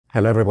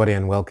Hello everybody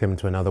and welcome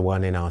to another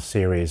one in our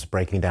series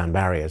Breaking Down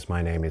Barriers.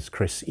 My name is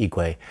Chris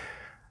Igwe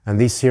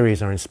and these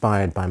series are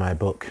inspired by my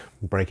book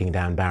Breaking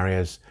Down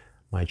Barriers,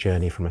 my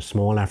journey from a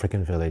small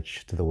African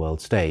village to the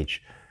world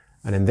stage.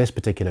 And in this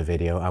particular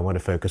video I want to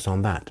focus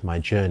on that, my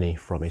journey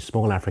from a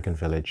small African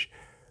village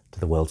to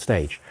the world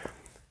stage.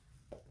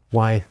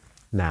 Why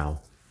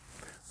now?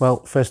 Well,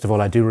 first of all,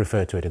 I do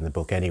refer to it in the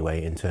book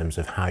anyway in terms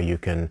of how you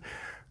can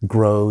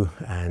grow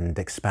and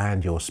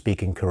expand your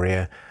speaking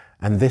career.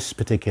 And this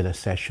particular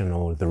session,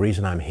 or the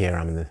reason I'm here,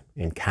 I'm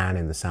in Cannes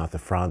in the south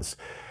of France,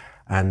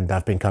 and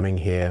I've been coming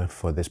here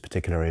for this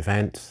particular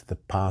event the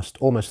past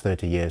almost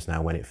 30 years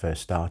now when it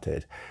first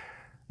started.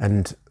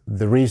 And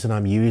the reason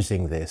I'm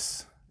using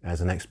this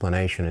as an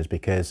explanation is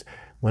because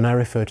when I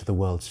refer to the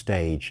world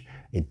stage,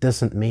 it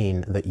doesn't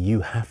mean that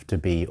you have to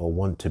be or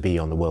want to be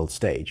on the world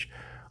stage.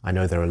 I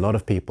know there are a lot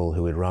of people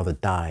who would rather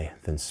die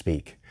than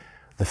speak.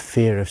 The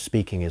fear of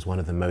speaking is one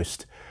of the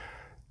most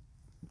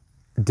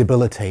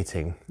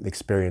debilitating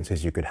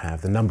experiences you could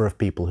have. The number of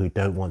people who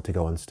don't want to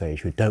go on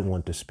stage, who don't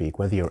want to speak,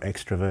 whether you're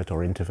extrovert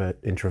or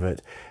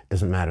introvert,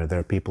 doesn't matter. There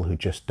are people who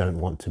just don't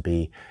want to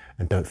be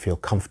and don't feel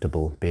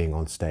comfortable being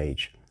on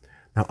stage.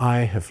 Now,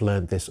 I have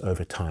learned this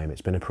over time.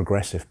 It's been a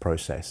progressive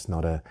process,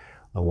 not a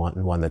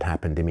one that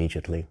happened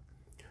immediately.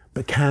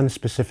 But Cannes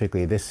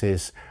specifically, this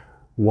is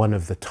one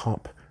of the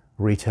top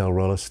retail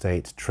real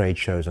estate trade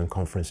shows and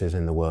conferences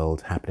in the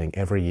world happening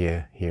every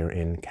year here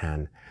in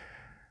Cannes.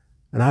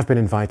 And I've been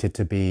invited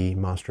to be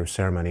Master of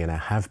Ceremony, and I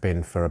have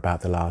been for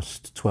about the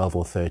last 12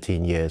 or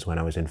 13 years when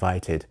I was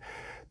invited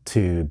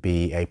to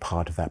be a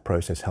part of that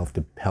process,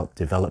 help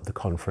develop the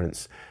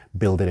conference,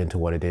 build it into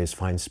what it is,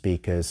 find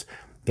speakers,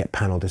 get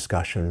panel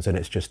discussions, and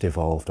it's just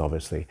evolved,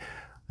 obviously.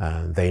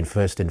 They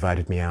first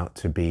invited me out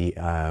to be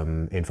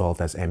involved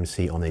as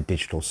MC on a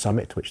digital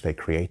summit, which they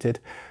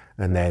created,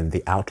 and then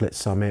the Outlet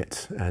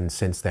Summit, and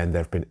since then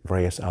there have been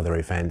various other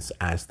events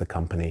as the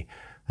company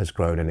has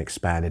grown and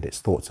expanded its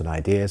thoughts and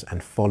ideas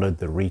and followed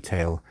the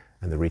retail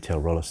and the retail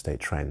real estate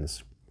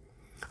trends.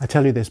 I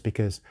tell you this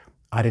because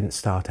I didn't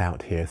start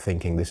out here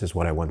thinking this is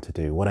what I want to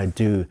do. What I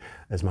do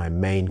as my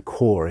main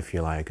core, if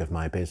you like, of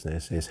my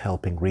business is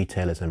helping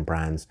retailers and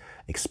brands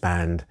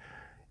expand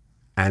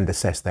and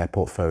assess their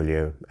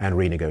portfolio and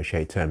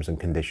renegotiate terms and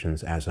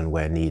conditions as and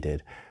where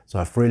needed. So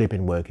I've really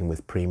been working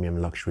with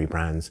premium luxury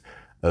brands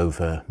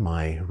over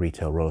my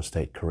retail real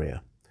estate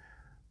career.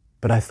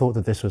 But I thought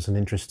that this was an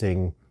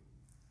interesting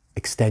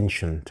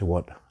extension to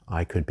what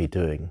I could be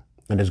doing,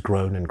 and has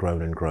grown and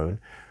grown and grown.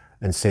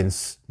 And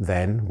since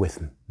then,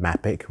 with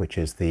MAPIC, which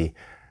is the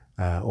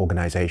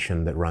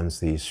organization that runs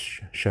these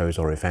shows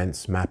or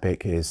events,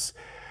 MAPIC is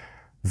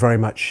very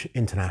much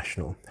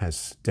international,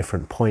 has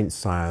different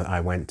points. I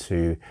went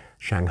to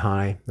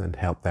Shanghai and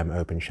helped them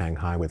open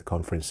Shanghai with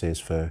conferences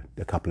for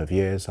a couple of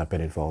years. I've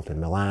been involved in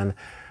Milan,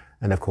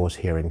 and of course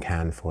here in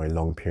Cannes for a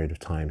long period of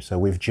time. So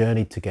we've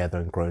journeyed together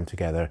and grown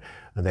together,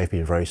 and they've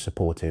been very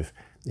supportive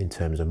in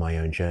terms of my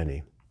own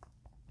journey.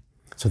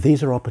 So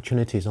these are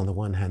opportunities on the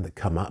one hand that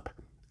come up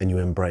and you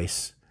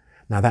embrace.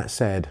 Now that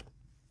said,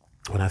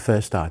 when I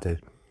first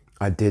started,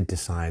 I did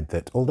decide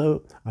that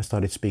although I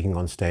started speaking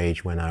on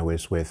stage when I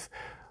was with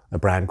a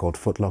brand called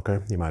Foot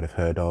Locker, you might have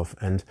heard of,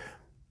 and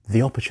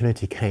the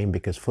opportunity came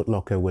because Foot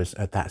Locker was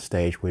at that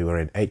stage, we were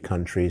in 8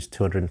 countries,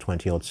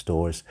 220 odd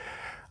stores.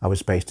 I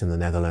was based in the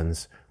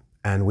Netherlands,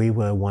 and we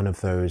were one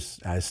of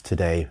those, as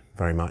today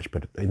very much,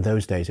 but in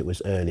those days it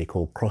was early,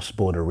 called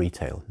cross-border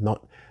retail.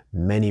 Not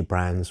many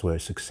brands were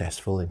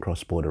successful in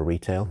cross-border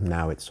retail.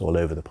 Now it's all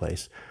over the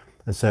place.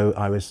 And so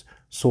I was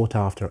sought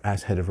after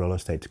as head of real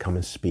estate to come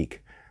and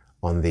speak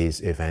on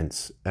these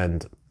events.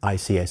 And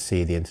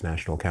ICSC, the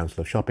International Council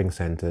of Shopping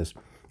Centres,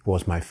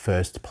 was my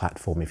first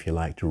platform, if you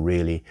like, to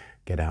really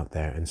get out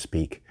there and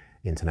speak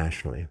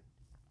internationally.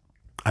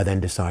 I then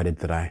decided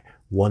that I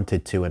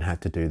wanted to and had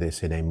to do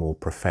this in a more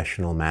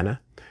professional manner.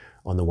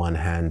 On the one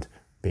hand,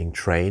 being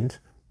trained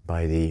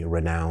by the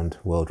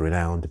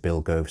world-renowned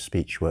Bill Gove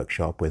speech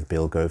workshop with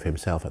Bill Gove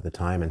himself at the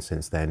time, and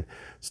since then,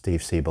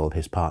 Steve Siebold,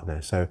 his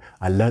partner. So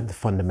I learned the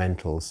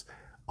fundamentals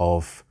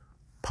of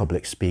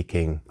public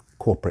speaking,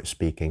 corporate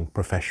speaking,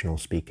 professional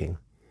speaking,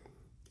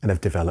 and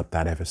have developed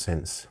that ever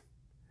since.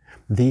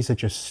 These are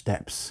just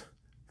steps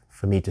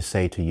for me to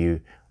say to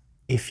you,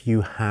 if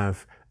you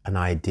have an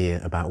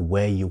idea about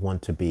where you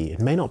want to be. It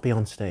may not be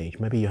on stage.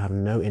 Maybe you have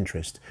no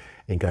interest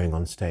in going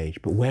on stage,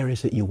 but where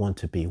is it you want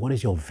to be? What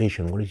is your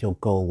vision? What is your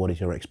goal? What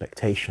is your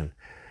expectation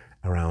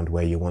around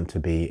where you want to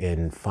be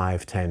in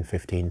 5, 10,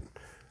 15,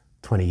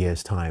 20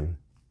 years' time?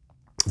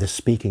 The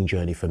speaking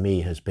journey for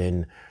me has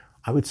been,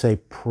 I would say,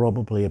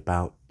 probably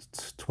about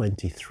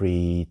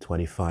 23,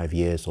 25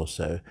 years or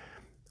so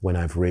when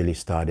I've really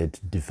started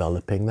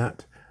developing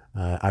that.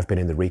 I've been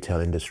in the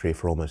retail industry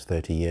for almost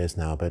 30 years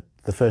now, but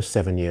the first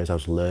 7 years I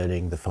was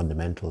learning the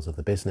fundamentals of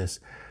the business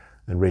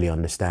and really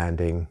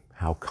understanding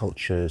how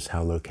cultures,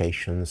 how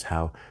locations,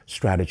 how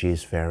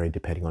strategies vary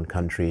depending on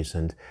countries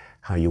and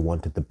how you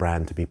wanted the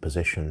brand to be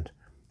positioned.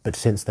 But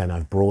since then,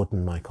 I've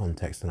broadened my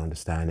context and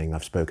understanding.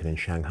 I've spoken in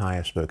Shanghai,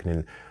 I've spoken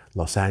in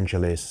Los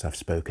Angeles, I've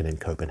spoken in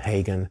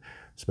Copenhagen,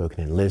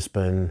 spoken in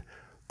Lisbon,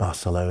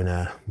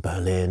 Barcelona,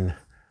 Berlin,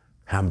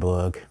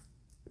 Hamburg,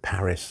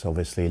 Paris,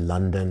 obviously,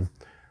 London.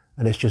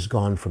 And it's just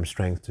gone from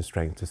strength to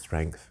strength to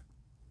strength.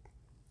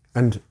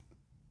 And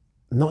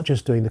not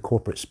just doing the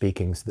corporate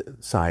speaking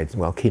side,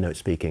 well, keynote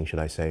speaking, should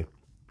I say,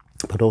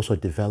 but also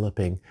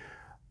developing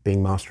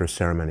being master of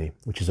ceremony,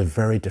 which is a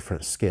very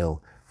different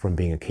skill from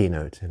being a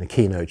keynote. In a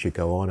keynote, you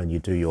go on and you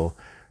do your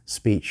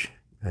speech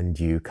and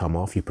you come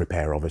off, you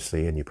prepare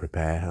obviously, and you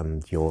prepare,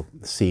 and you're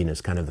seen as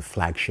kind of the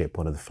flagship,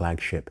 one of the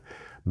flagship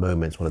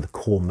moments, one of the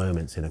core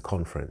moments in a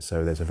conference.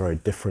 So there's a very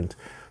different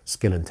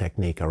skill and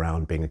technique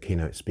around being a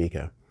keynote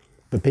speaker.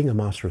 But being a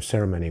master of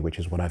ceremony, which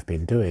is what I've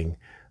been doing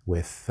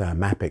with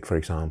MAPIC, for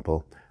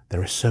example,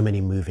 there are so many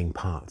moving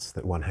parts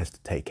that one has to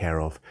take care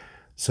of,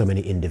 so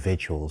many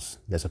individuals.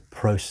 There's a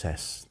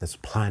process, there's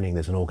planning,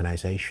 there's an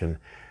organization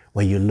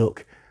where you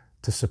look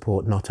to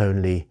support not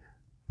only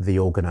the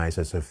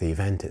organizers of the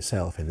event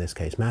itself, in this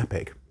case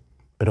MAPIC,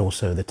 but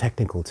also the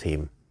technical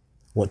team.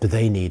 What do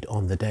they need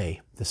on the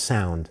day? The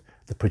sound,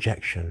 the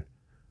projection,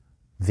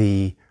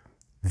 the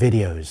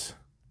videos,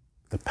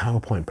 the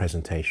PowerPoint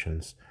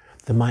presentations,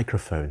 the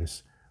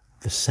microphones,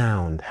 the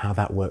sound, how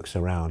that works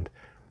around.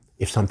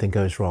 If something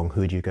goes wrong,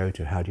 who do you go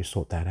to? How do you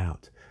sort that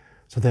out?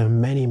 So there are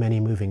many, many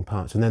moving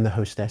parts. And then the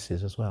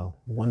hostesses as well,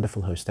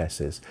 wonderful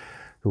hostesses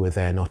who are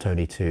there not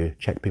only to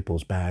check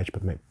people's badge,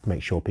 but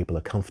make sure people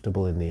are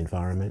comfortable in the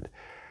environment.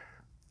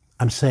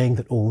 I'm saying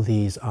that all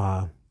these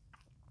are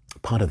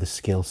part of the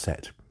skill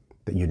set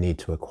that you need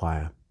to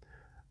acquire.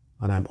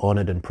 And I'm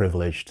honored and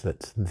privileged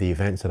that the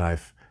events that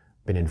I've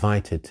been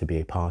invited to be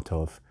a part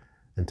of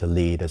and to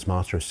lead as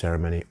master of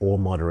ceremony or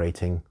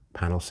moderating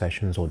panel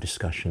sessions or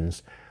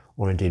discussions,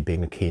 or indeed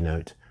being a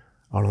keynote,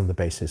 are on the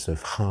basis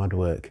of hard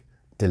work,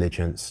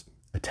 diligence,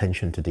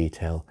 attention to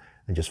detail,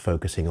 and just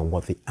focusing on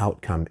what the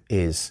outcome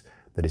is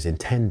that is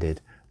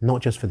intended,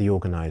 not just for the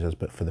organizers,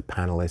 but for the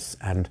panelists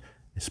and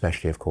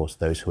especially, of course,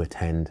 those who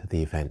attend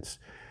the events.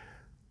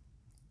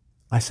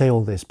 I say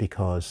all this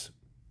because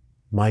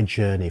my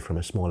journey from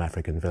a small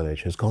African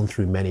village has gone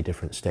through many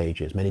different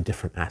stages, many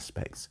different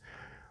aspects.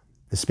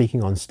 The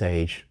speaking on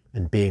stage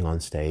and being on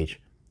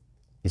stage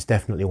is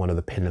definitely one of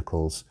the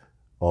pinnacles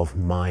of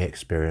my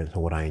experience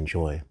and what I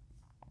enjoy.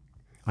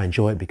 I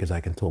enjoy it because I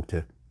can talk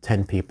to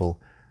 10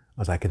 people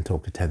as I can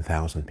talk to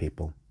 10,000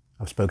 people.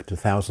 I've spoken to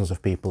thousands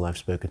of people, I've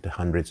spoken to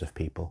hundreds of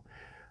people.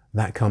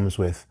 That comes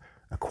with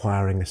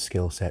acquiring a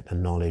skill set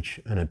and knowledge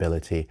and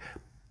ability,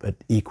 but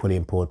equally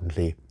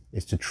importantly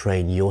is to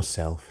train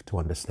yourself to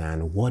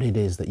understand what it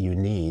is that you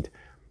need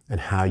and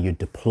how you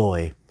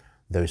deploy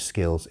those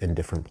skills in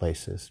different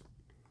places.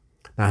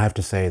 Now I have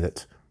to say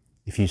that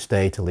if you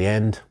stay till the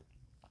end,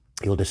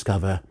 you'll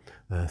discover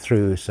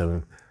through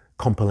some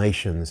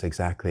compilations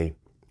exactly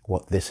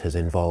what this has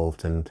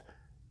involved. And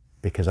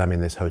because I'm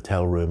in this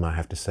hotel room, I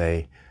have to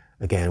say,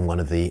 again, one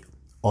of the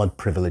odd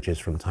privileges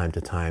from time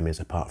to time is,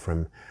 apart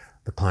from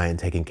the client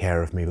taking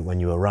care of me, but when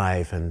you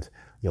arrive and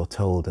you're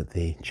told at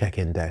the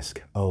check-in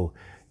desk, oh,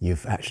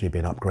 you've actually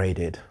been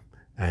upgraded.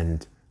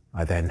 And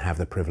I then have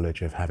the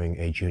privilege of having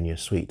a junior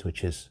suite,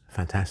 which is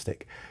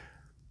fantastic.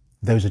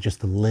 Those are just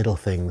the little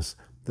things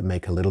that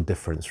make a little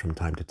difference from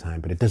time to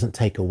time, but it doesn't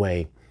take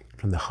away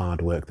from the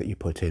hard work that you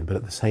put in. But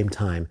at the same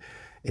time,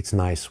 it's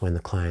nice when the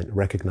client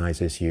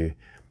recognizes you,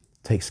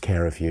 takes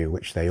care of you,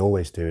 which they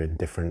always do in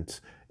different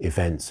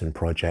events and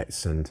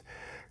projects and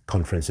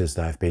conferences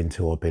that I've been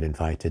to or been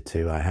invited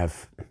to. I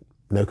have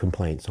no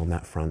complaints on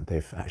that front.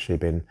 They've actually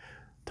been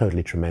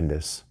totally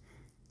tremendous.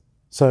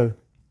 So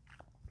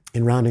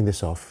in rounding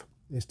this off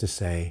is to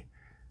say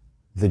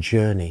the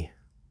journey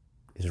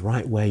is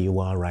right where you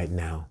are right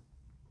now.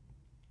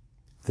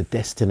 The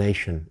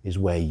destination is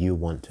where you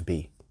want to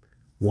be.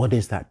 What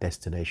is that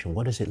destination?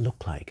 What does it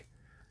look like?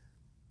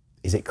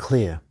 Is it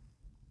clear?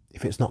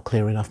 If it's not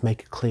clear enough,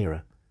 make it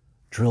clearer.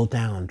 Drill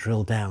down,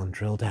 drill down,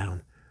 drill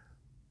down.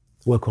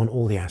 Work on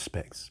all the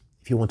aspects.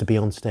 If you want to be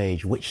on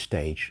stage, which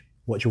stage?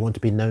 What do you want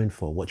to be known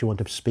for? What do you want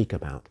to speak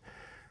about?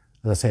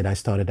 As I said, I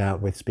started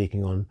out with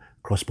speaking on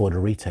cross-border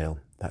retail.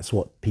 That's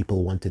what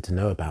people wanted to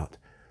know about.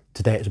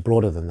 Today it's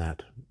broader than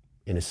that.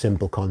 In a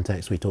simple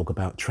context, we talk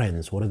about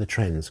trends. What are the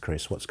trends,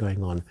 Chris? What's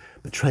going on?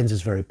 But trends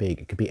is very big.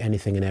 It could be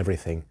anything and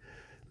everything.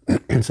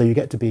 And so you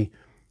get to be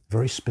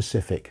very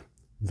specific,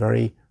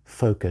 very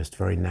focused,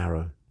 very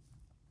narrow.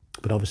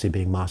 But obviously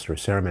being master of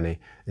ceremony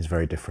is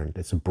very different.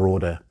 It's a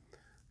broader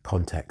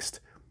context.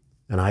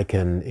 And I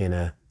can, in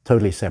a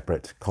totally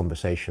separate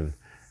conversation,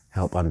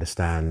 help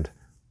understand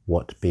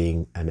what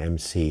being an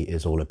MC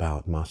is all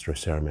about, master of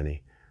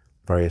ceremony.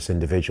 Various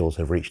individuals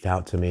have reached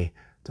out to me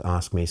to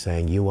ask me,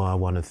 saying, you are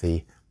one of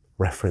the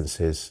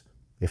references,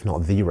 if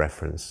not the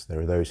reference. There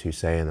are those who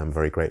say, and I'm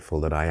very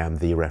grateful that I am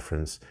the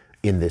reference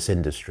in this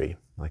industry.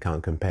 I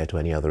can't compare to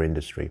any other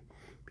industry,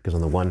 because on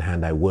the one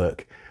hand, I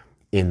work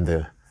in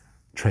the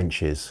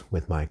trenches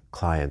with my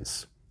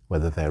clients,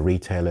 whether they're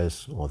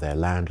retailers or they're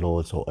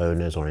landlords or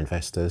owners or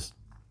investors.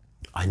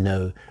 I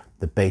know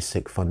the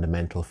basic,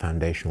 fundamental,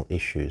 foundational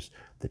issues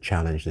that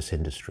challenge this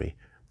industry.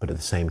 But at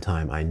the same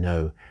time, I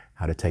know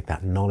how to take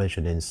that knowledge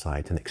and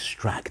insight and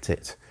extract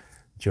it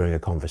during a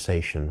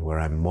conversation where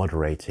I'm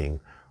moderating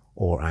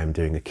or I'm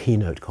doing a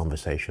keynote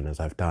conversation, as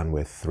I've done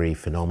with 3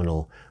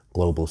 phenomenal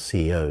global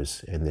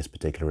CEOs in this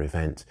particular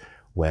event,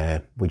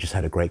 where we just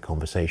had a great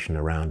conversation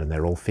around, and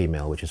they're all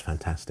female, which is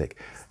fantastic,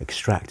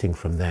 extracting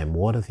from them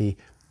what are the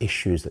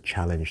issues that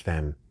challenge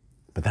them.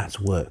 But that's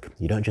work.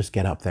 You don't just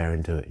get up there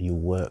and do it. You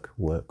work,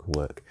 work,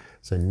 work.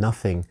 So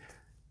nothing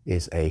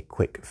is a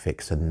quick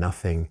fix and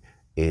nothing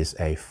is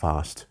a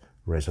fast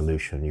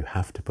resolution. You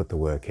have to put the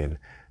work in,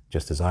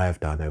 just as I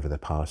have done over the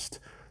past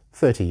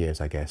 30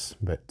 years, I guess,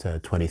 but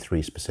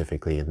 23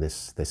 specifically in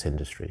this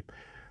industry.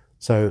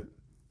 So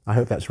I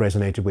hope that's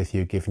resonated with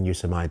you, given you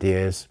some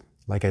ideas.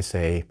 Like I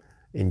say,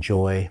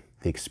 enjoy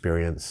the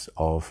experience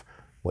of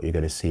what you're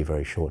going to see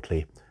very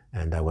shortly.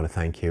 And I want to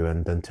thank you.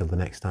 And until the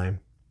next time,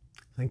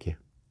 thank you.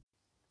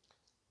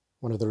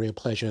 One of the real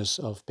pleasures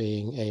of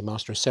being a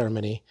master of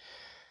ceremony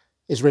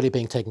is really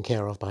being taken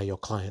care of by your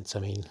clients. I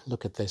mean,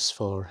 look at this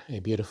for a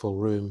beautiful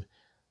room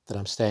that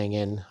I'm staying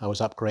in. I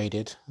was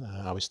upgraded.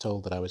 I was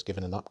told that I was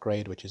given an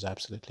upgrade, which is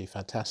absolutely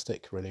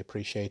fantastic. Really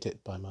appreciate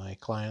it by my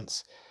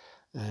clients.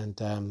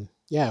 And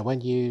yeah,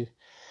 when you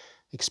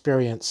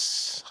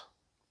experience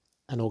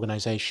an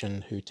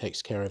organization who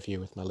takes care of you,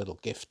 with my little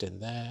gift in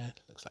there,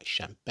 looks like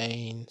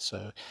champagne.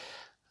 So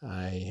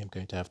I am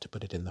going to have to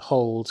put it in the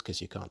holds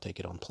because you can't take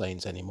it on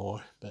planes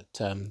anymore. But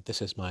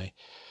this is my,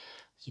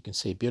 as you can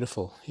see,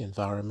 beautiful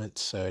environment.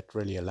 So it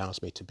really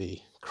allows me to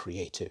be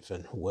creative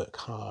and work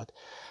hard.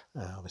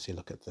 Obviously,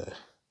 look at the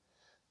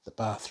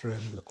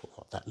bathroom. Look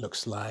what that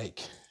looks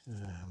like.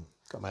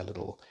 Got my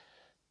little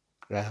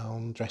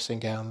dressing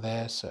gown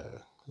there. So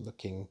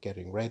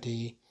getting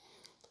ready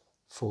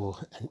for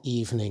an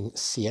evening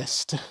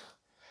siesta.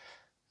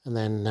 And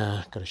then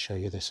got to show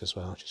you this as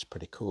well, which is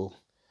pretty cool.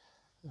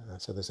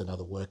 So there's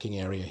another working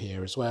area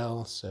here as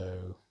well.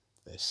 So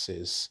this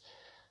is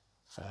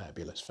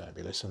fabulous,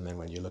 fabulous. And then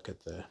when you look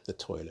at the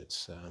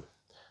toilets,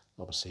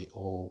 obviously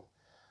all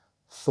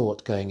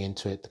thought going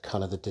into it, the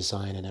color, the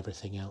design and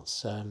everything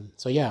else.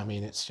 So yeah, I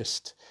mean, it's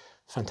just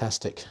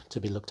fantastic to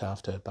be looked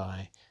after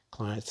by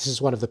clients. This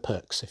is one of the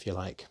perks, if you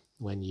like,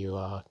 when you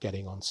are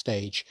getting on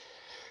stage.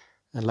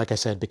 And like I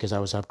said, because I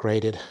was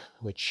upgraded,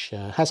 which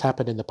has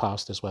happened in the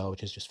past as well,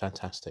 which is just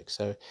fantastic.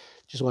 So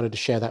just wanted to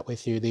share that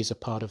with you. These are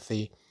part of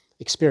the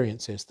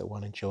experiences that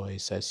one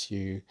enjoys as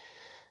you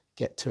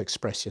get to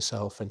express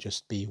yourself and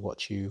just be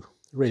what you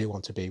really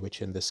want to be,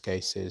 which in this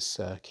case is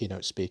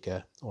keynote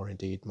speaker or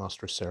indeed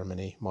master of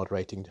ceremony,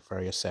 moderating the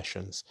various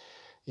sessions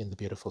in the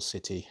beautiful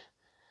city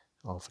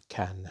of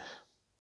Cannes.